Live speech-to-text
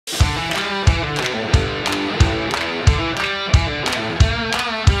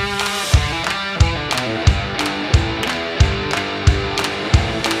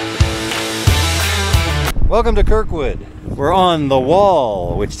Welcome to Kirkwood. We're on the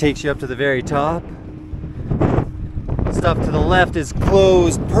wall, which takes you up to the very top. Stuff to the left is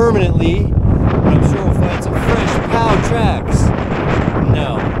closed permanently, but I'm sure we'll find some fresh POW tracks.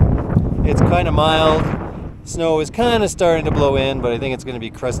 No, it's kind of mild. Snow is kind of starting to blow in, but I think it's going to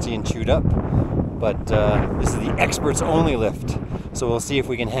be crusty and chewed up. But this is the experts only lift, so we'll see if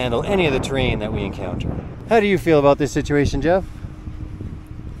we can handle any of the terrain that we encounter. How do you feel about this situation, Geoff?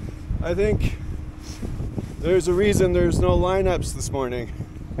 I think there's a reason there's no lineups this morning.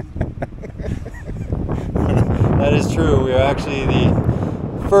 That is true. We are actually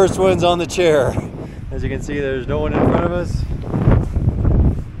the first ones on the chair. As you can see, there's no one in front of us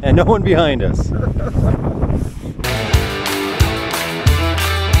and no one behind us.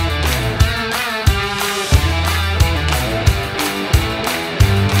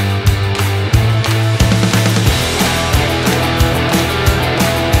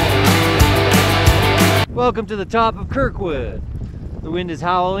 Welcome to the top of Kirkwood. The wind is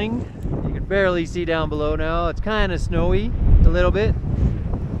howling. You can barely see down below now. It's kind of snowy, a little bit.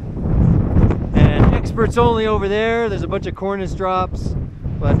 And experts only over there. There's a bunch of cornice drops,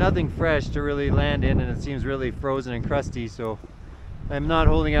 but nothing fresh to really land in, and it seems really frozen and crusty, so I'm not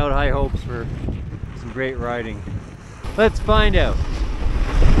holding out high hopes for some great riding. Let's find out.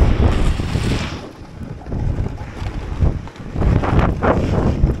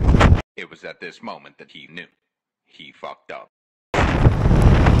 It was at this moment that he knew. He fucked up.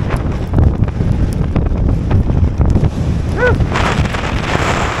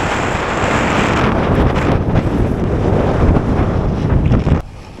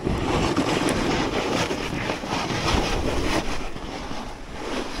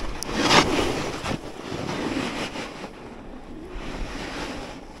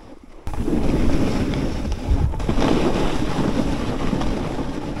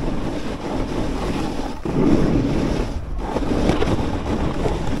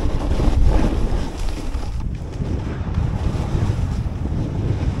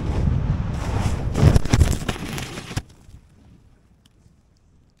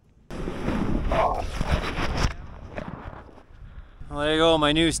 Well, there you go.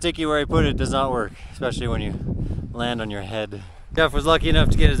 My new sticky where I put it does not work, especially when you land on your head. Geoff was lucky enough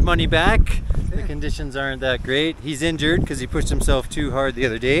to get his money back. The conditions aren't that great. He's injured because he pushed himself too hard the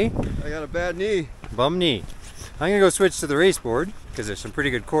other day. I got a bad knee. Bum knee. I'm gonna go switch to the race board because there's some pretty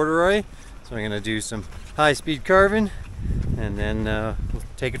good corduroy. So I'm gonna do some high-speed carving, and then we'll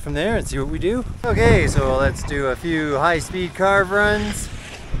take it from there and see what we do. Okay, so let's do a few high-speed carve runs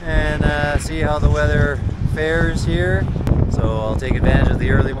and see how the weather fares here. So I'll take advantage of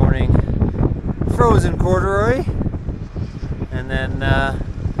the early morning frozen corduroy, and then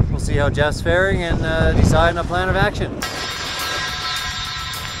we'll see how Geoff's faring and decide on a plan of action.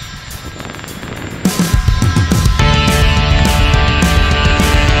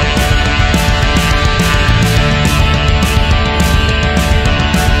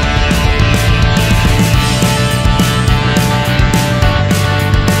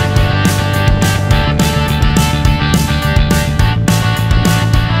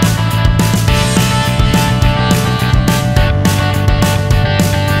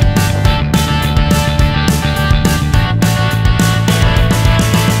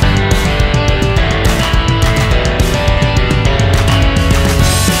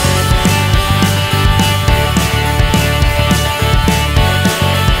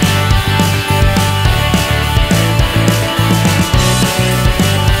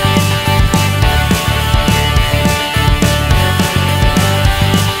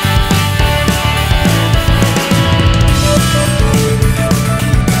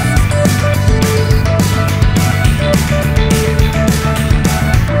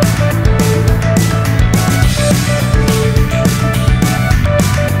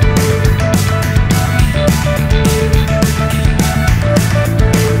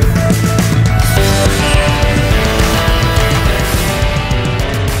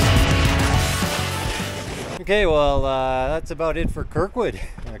 Okay, well, that's about it for Kirkwood.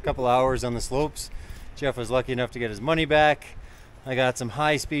 A couple hours on the slopes. Geoff was lucky enough to get his money back. I got some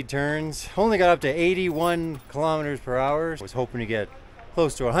high-speed turns. Only got up to 81 kilometers per hour. I was hoping to get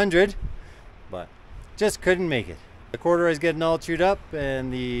close to 100, but just couldn't make it. The corduroy's getting all chewed up,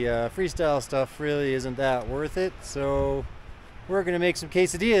 and the freestyle stuff really isn't that worth it, so we're gonna make some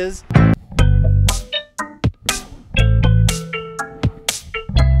quesadillas.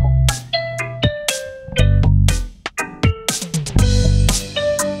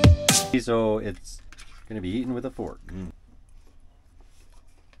 So it's going to be eaten with a fork.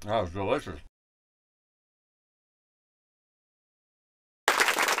 That was delicious.